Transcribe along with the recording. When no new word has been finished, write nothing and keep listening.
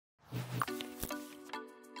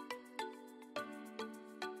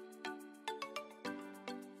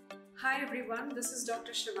Hi everyone, this is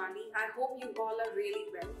Dr. Shivani. I hope you all are really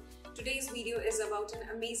well. Today's video is about an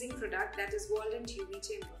amazing product that is Waldent UV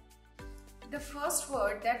Chamber. The first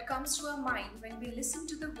word that comes to our mind when we listen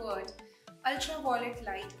to the word ultraviolet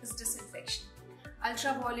light is disinfection.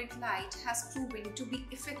 Ultraviolet light has proven to be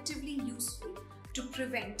effectively useful to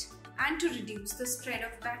prevent and to reduce the spread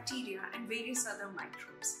of bacteria and various other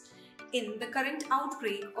microbes. In the current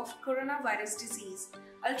outbreak of coronavirus disease,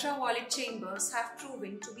 ultraviolet chambers have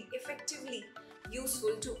proven to be effectively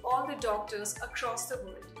useful to all the doctors across the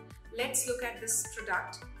world. Let's look at this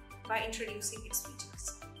product by introducing its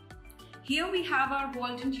features. Here we have our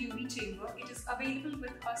Waldent UV chamber. It is available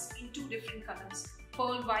with us in two different colors,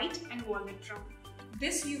 pearl white and walnut brown.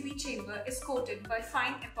 This UV chamber is coated by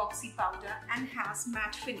fine epoxy powder and has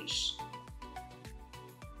matte finish.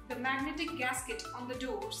 The magnetic gasket on the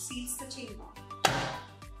door seals the chamber.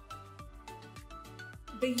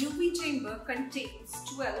 The UV chamber contains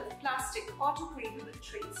 12 plastic autoclavable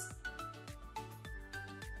trays.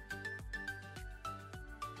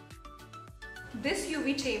 This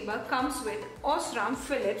UV chamber comes with Osram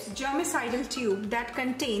Phillips germicidal tube that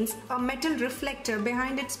contains a metal reflector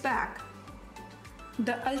behind its back.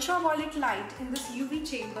 The ultraviolet light in this UV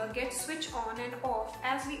chamber gets switched on and off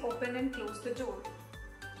as we open and close the door.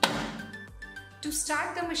 To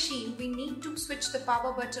start the machine, we need to switch the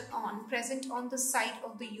power button on present on the side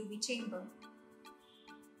of the UV chamber.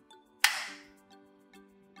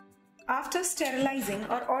 After sterilizing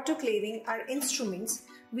or autoclaving our instruments,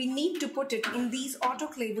 we need to put it in these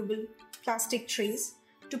autoclavable plastic trays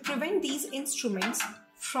to prevent these instruments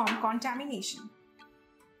from contamination.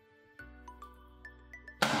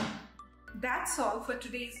 That's all for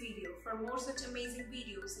today's video. For more such amazing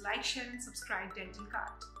videos, like, share and subscribe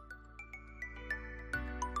Dentalkart.